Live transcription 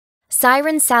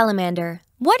Siren Salamander,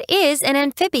 What is an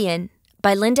Amphibian?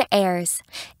 By Linda Ayres.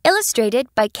 Illustrated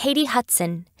by Katie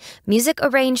Hudson. Music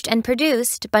arranged and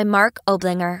produced by Mark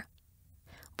Oblinger.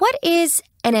 What is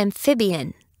an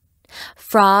amphibian?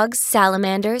 Frogs,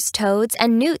 salamanders, toads,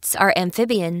 and newts are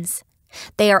amphibians.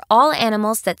 They are all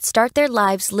animals that start their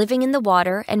lives living in the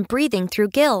water and breathing through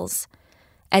gills.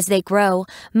 As they grow,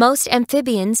 most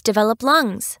amphibians develop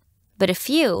lungs, but a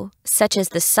few, such as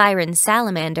the Siren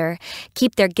Salamander,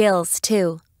 keep their gills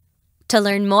too. To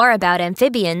learn more about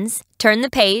amphibians, turn the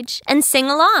page and sing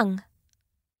along.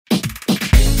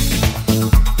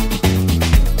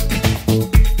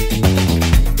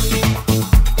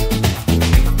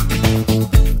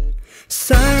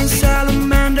 Siren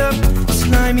Salamander,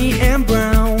 slimy and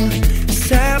brown,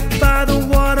 sat by the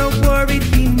water, worried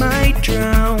he might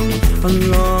drown.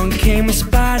 Along came a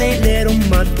spotty little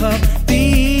mud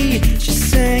puppy. She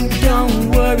sang, "Don't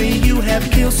worry, you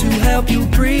have gills to help you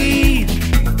breathe."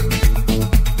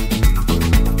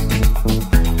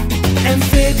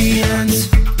 Amphibians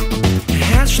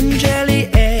hatch from jelly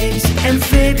eggs.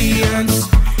 Amphibians,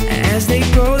 as they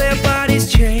grow, their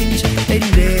bodies change. They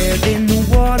live in the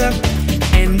water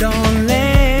and on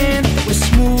land with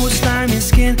smooth, slimy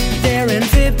skin. They're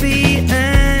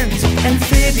amphibians.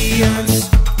 Amphibians.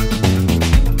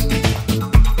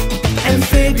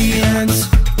 Amphibians.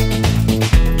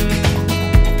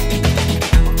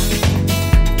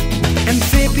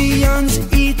 Amphibians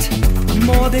eat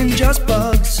more than just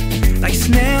bugs, like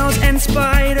snails and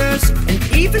spiders, and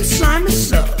even slime and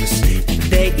slugs.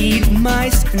 They eat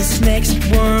mice and snakes,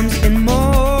 worms and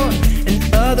more, and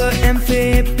other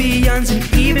amphibians, and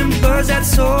even birds that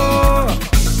soar.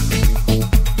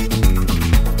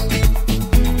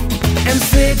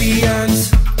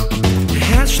 Amphibians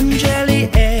hatch from jelly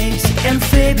eggs.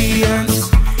 Amphibians,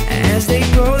 as they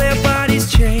grow, their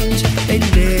bodies change. They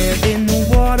live in the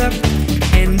water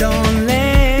and on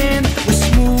land with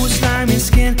smooth, slimy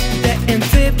skin. They're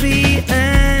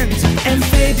amphibians.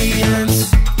 Amphibians.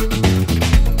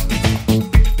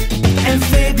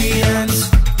 Amphibians.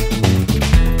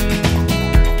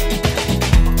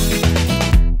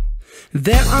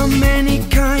 There are many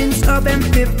kinds of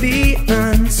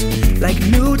amphibians, like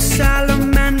newts,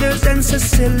 salamanders, and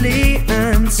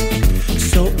Sicilians.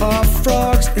 So are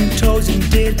frogs and toads, and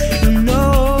did you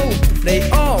know they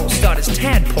all start as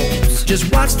tadpoles?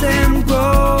 Just watch them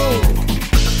grow.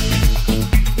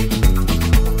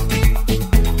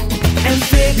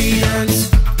 Amphibians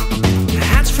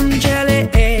hatch from jelly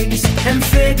eggs.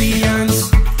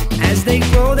 Amphibians, as they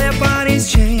grow, their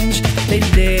bodies change. They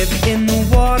live in the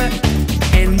water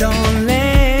and on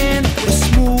land with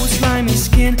smooth, slimy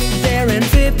skin. They're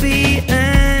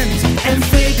amphibians.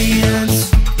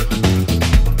 Amphibians.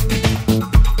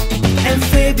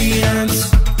 Amphibians.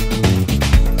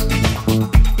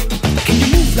 Can you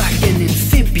move like an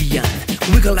amphibian?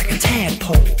 Wiggle like a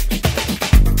tadpole.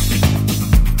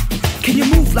 Can you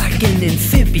move like an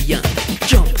amphibian?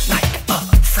 Jump like a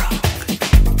frog.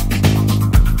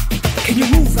 Can you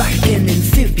move like an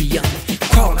amphibian?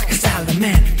 Crawl like a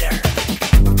salamander.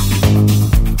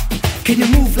 Can you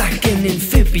move like an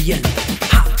amphibian?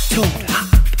 Hop, toad, hop.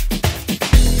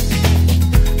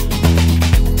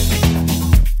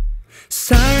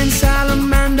 Siren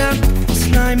Salamander,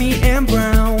 slimy and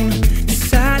brown,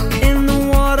 sat in the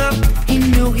water, he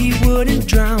knew he wouldn't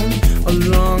drown.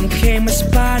 Along came a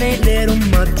spotty little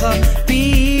mud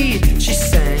puppy. She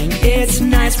sang, "It's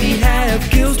nice we have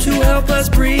gills to help us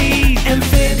breathe."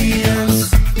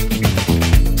 Amphibians.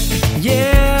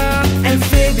 Yeah,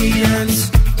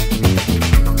 amphibians.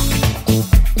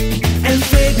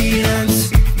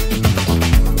 Amphibians.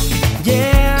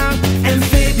 Yeah,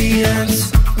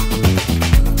 amphibians.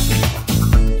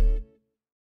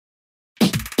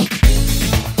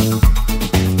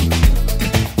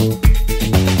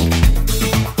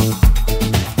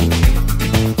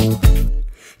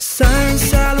 Siren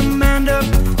Salamander,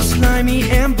 slimy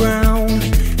and brown,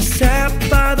 sat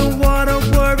by the water,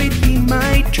 worried he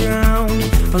might drown.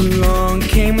 Along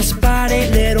came a spotty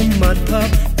little mud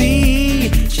puppy.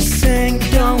 She sang,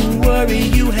 "Don't worry,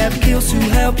 you have gills to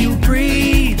help you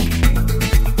breathe."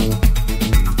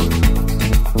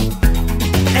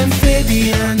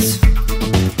 Amphibians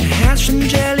hatch from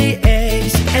jelly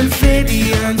eggs.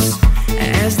 Amphibians,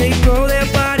 as they grow, their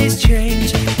bodies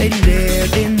change. They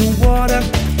live in the water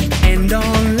and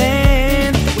on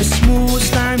land with smooth,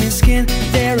 slimy skin.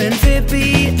 They're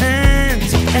amphibians.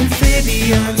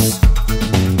 Amphibians.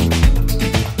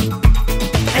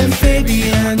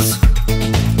 Amphibians.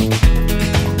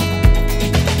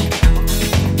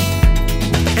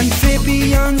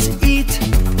 Amphibians eat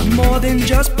more than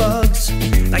just bugs,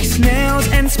 like snails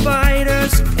and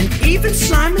spiders, and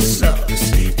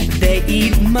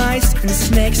mice and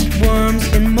snakes, worms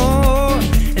and more,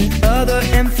 and other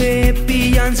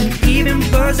amphibians and even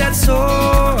birds that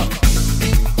soar.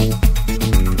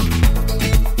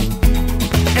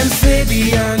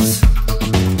 Amphibians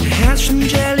hatch from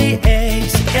jelly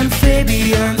eggs.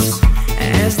 Amphibians,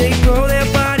 as they grow their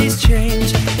bodies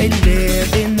change. They live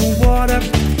in the water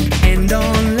and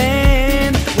on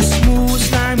land with smooth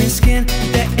slimy skin.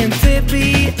 They're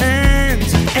amphibians.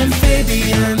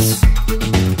 Amphibians.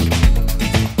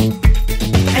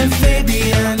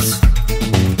 Amphibians.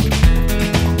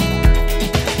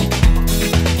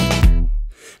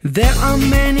 There are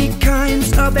many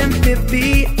kinds of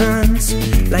amphibians,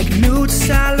 like nude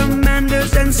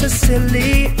salamanders and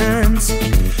Sicilians.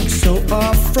 So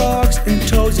are frogs and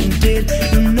toads, and did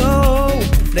you know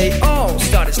they all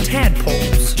start as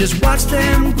tadpoles? Just watch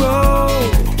them grow.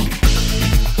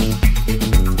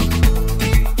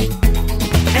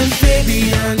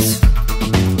 Amphibians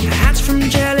hatch from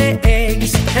jelly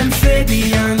eggs.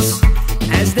 Amphibians,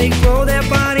 as they grow their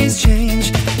bodies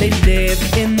change. They live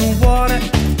in the water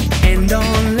and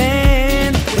on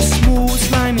land with smooth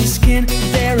slimy skin.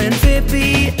 They're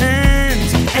amphibians.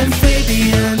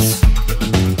 Amphibians.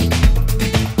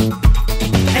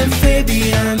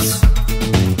 Amphibians.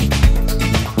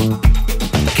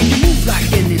 Can you move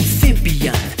like an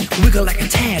amphibian? Wiggle like a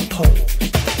tadpole.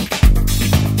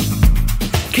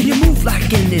 Can you move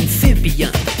like an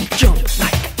amphibian? Jump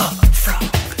like a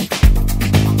frog.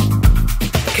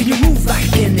 Can you move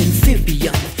like an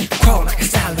amphibian? Crawl like a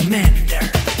salamander.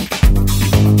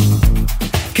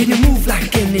 Can you move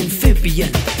like an amphibian?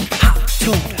 Hop,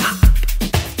 toad, hop.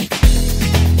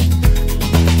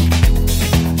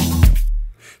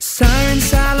 Siren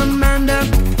Salamander,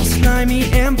 slimy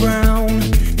and brown,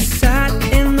 sat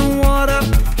in the water,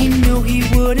 he knew he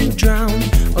wouldn't drown.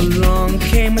 Along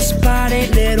came a spotty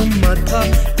little mud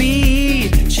puppy.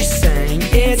 She sang,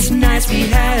 it's nice we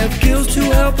have gills to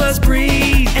help us breathe.